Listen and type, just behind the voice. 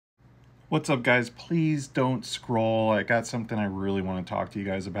What's up, guys? Please don't scroll. I got something I really want to talk to you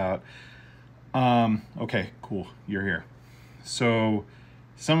guys about. Okay, cool. You're here. So,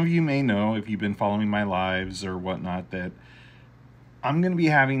 some of you may know, if you've been following my lives or whatnot, that I'm going to be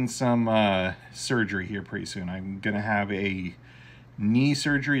having some surgery here pretty soon. I'm going to have a knee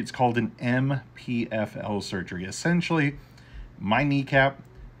surgery. It's called an MPFL surgery. Essentially, my kneecap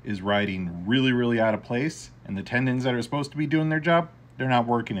is riding really out of place, and the tendons that are supposed to be doing their job, they're not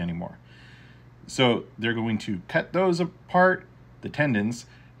working anymore. So they're going to cut those apart, the tendons,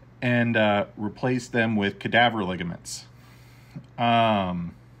 and replace them with cadaver ligaments.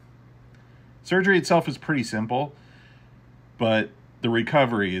 Surgery itself is pretty simple, but the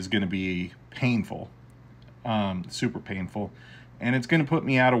recovery is going to be painful, super painful. And it's going to put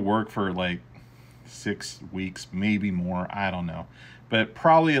me out of work for like 6 weeks, maybe more, I don't know. But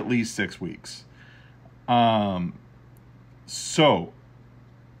probably at least 6 weeks. So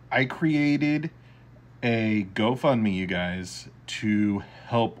I created a GoFundMe, you guys, to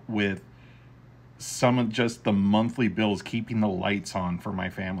help with some of just the monthly bills, keeping the lights on for my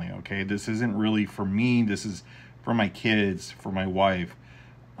family, okay? This isn't really for me. This is for my kids, for my wife.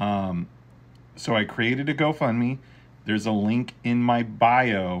 So I created a GoFundMe. There's a link in my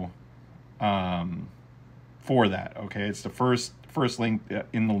bio for that, okay? It's the first link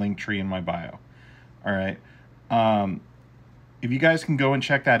in the link tree in my bio, all right? If you guys can go and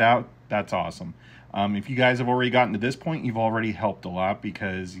check that out, that's awesome. If you guys have already gotten to this point, you've already helped a lot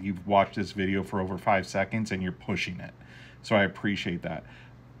because you've watched this video for over 5 seconds and you're pushing it. So I appreciate that.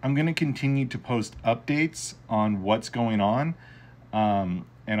 I'm going to continue to post updates on what's going on. And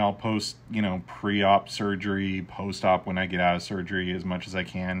I'll post, pre-op surgery, post-op when I get out of surgery as much as I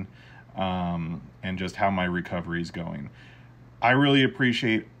can. And just how my recovery is going. I really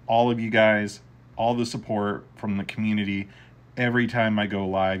appreciate all of you guys, all the support from the community. Every time I go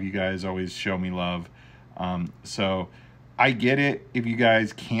live, you guys always show me love. So I get it if you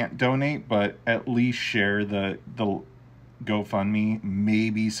guys can't donate, but at least share the GoFundMe.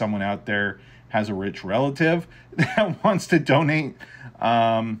 Maybe someone out there has a rich relative that wants to donate.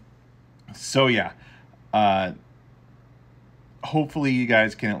 So yeah, hopefully you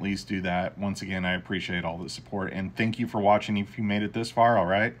guys can at least do that. Once again, I appreciate all the support, and thank you for watching if you made it this far. All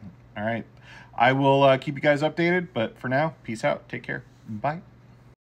right. I will keep you guys updated, but for now, peace out. Take care. Bye.